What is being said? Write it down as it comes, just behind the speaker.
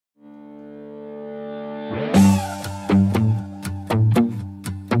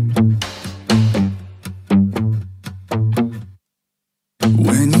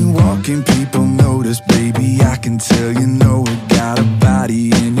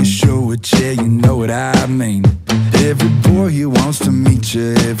I mean. Every boy he wants to meet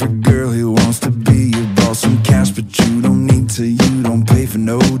you, every girl he wants to be. You bought some cash but you don't need to, you don't pay for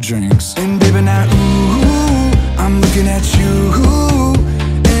no drinks. And baby now, ooh, I'm looking at you,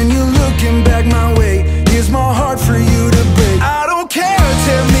 and you're looking back my way. Here's my heart for you to break. I don't care,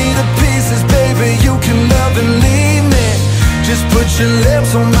 tear me to pieces, baby, you can love and leave me. Just put your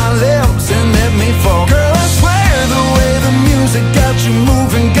lips on my lips and let me fall. Girl, I swear the way the music got you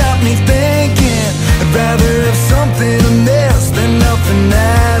moving got me thinking I'd rather have something amiss than nothing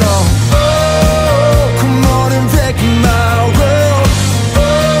at all. Oh, come on and wreck my world.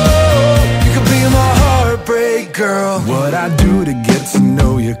 Oh, you could be my heartbreak girl. What I do to get to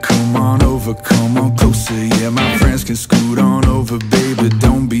know you, come on over, come on closer. Yeah, my friends can scoot on over, baby,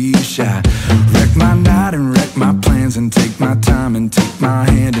 don't be shy. Wreck my night and wreck my plans and take my time and take my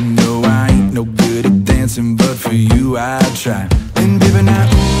hand. And no, I ain't no good at dancing, but for you I'd try. And baby now,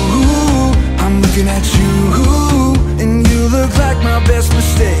 ooh, I'm looking at you, and you look like my best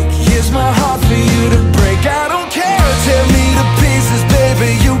mistake. Here's my heart for you to break. I don't care, tear me to pieces, baby,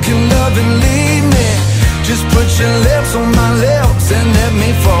 you can love and leave me. Just put your lips on my lips and let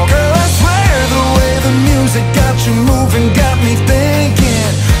me fall. Girl, I swear the way the music got you moving got me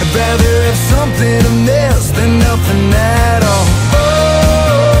thinking I'd rather have something amiss than nothing at all.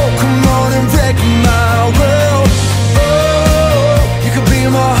 Oh, come on and wreck my world. Oh, you could be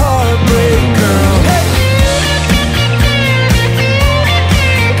my heartbreak girl. Hey.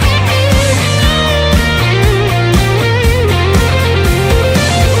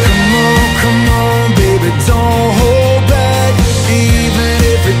 Come on, baby, don't hold back, even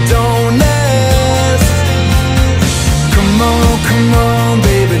if it don't last. Come on,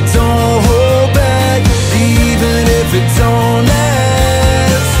 baby, don't hold back, even if it don't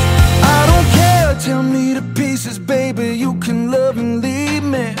last. I don't care, tear me to pieces, baby, you can love and leave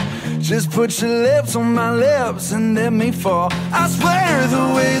me. Just put your lips on my lips and let me fall. I swear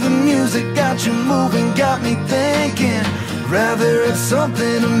the way the music got you moving got me thinking rather have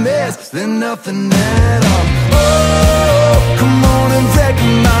something amiss than nothing at all. Oh, come on and